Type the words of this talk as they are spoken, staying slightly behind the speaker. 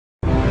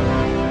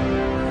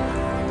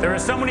There are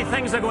so many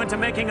things that go into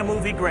making a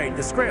movie great.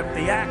 The script,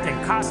 the acting,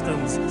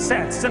 costumes,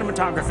 sets,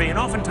 cinematography, and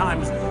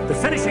oftentimes the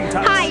finishing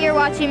touch. Hi, you're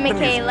watching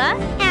Michaela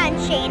and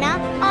Shayna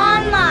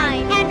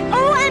online. And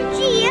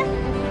OMG,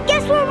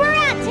 guess where we're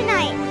at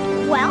tonight?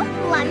 Well,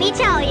 let me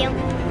tell you.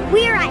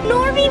 We're at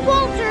Norby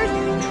Walters'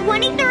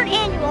 23rd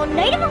Annual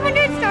Night of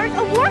 100 Stars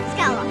Awards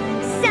Gala,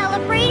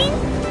 celebrating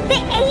the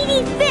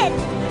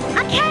 85th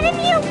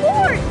Academy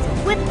Awards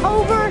with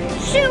over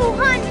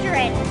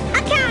 200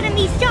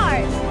 Academy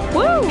Stars.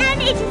 Woo!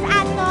 And it is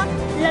at the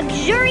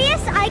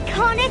luxurious,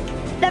 iconic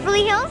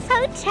Beverly Hills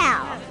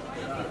Hotel.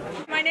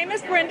 My name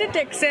is Brenda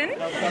Dickson.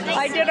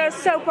 I did a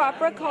soap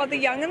opera called The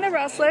Young and the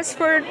Restless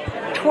for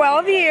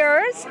 12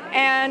 years,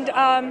 and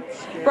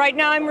right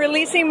now I'm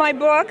releasing my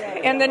book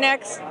in the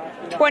next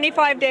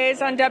 25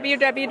 days on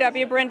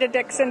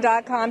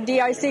www.brendadickson.com,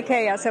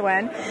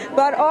 D-I-C-K-S-O-N.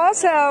 But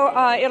also,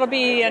 it'll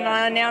be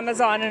on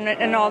Amazon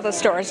and all the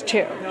stores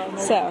too.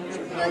 So.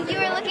 You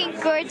are looking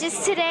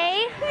gorgeous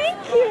today.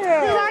 Thank you. Who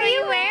are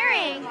you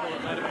wearing?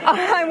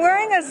 I'm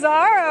wearing a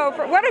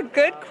Zaro. What a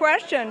good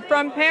question,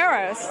 from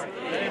Paris.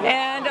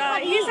 And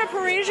he's a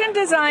Parisian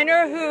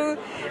designer who,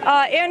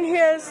 in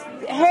his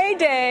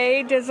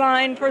heyday,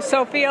 designed for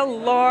Sophia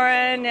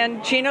Loren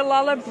and Gina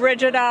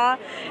Lollobrigida.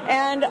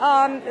 And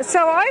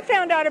so I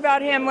found out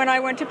about him when I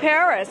went to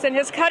Paris. And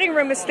his cutting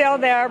room is still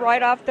there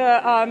right off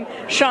the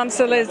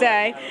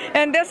Champs-Élysées.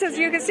 And this is,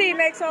 you can see, he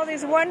makes all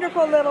these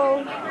wonderful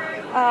little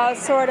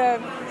sort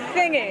of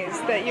thingies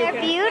that you can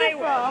play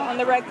with on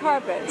the red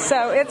carpet.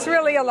 So it's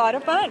really a lot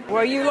of fun.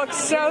 Well, you look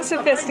so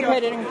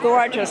sophisticated and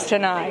gorgeous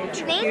tonight.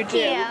 Thank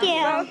you.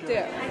 Both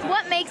do.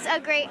 What makes a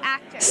great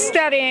actor?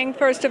 Studying,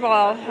 first of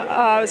all,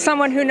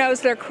 someone who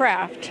knows their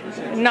craft.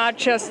 Not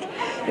just,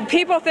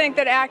 people think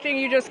that acting,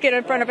 you just get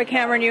in front of a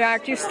camera and you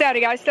act. You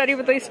study. I studied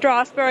with Lee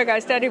Strasberg. I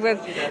studied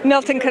with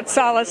Milton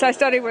Katsalas. I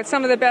studied with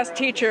some of the best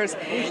teachers.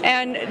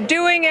 And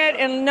doing it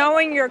and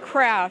knowing your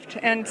craft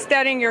and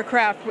studying your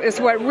craft is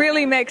what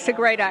really makes a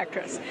great actress.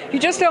 You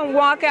just don't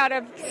walk out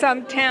of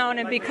some town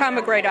and become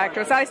a great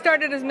actress. I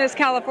started as Miss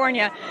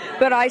California,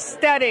 but I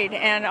studied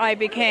and I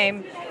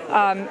became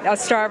a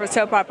star of a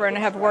soap opera and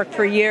have worked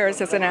for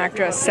years as an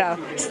actress. So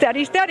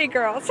study, study,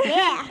 girls.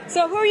 Yeah.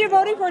 So who are you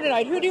voting for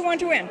tonight? Who do you want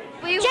to win?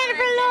 Jennifer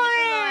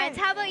Lawrence.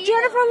 How about you?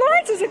 Jennifer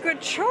Lawrence is a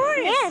good choice.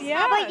 Yes.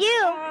 How about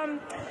you?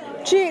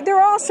 Gee,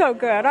 they're all so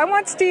good. I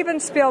want Steven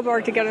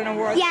Spielberg to get an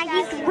award. Yeah,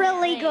 he's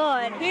really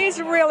good. He's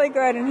really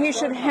good, and he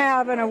should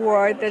have an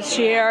award this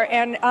year.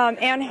 And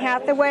Anne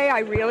Hathaway, I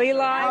really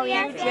like. Oh,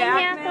 yes, Hugh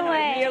Jackman, Anne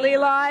Hathaway. I really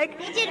like.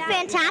 He did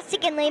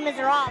fantastic in Les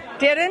Miserables.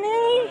 Didn't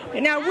he?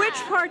 Now,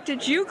 which part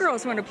did you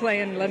girls want to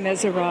play in Les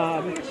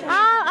Miserables?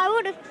 I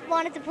would have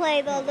wanted to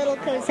play the little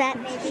Cosette,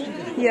 maybe.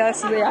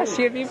 Yes,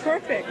 you'd be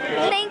perfect.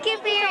 Thank you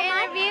for your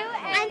interview.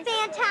 I'm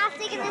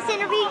fantastic in this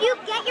interview. You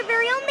get your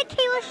very own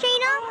Michaela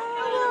Shay'S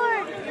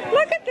award.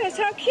 Look at this,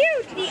 how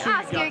cute. The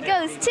Oscar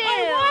goes to...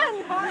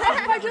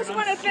 I just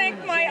want to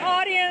thank my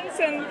audience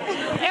and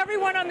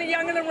everyone on The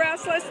Young and the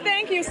Restless.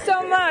 Thank you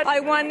so much. I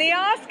won the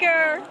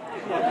Oscar.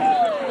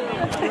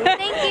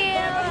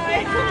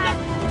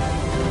 Thank you.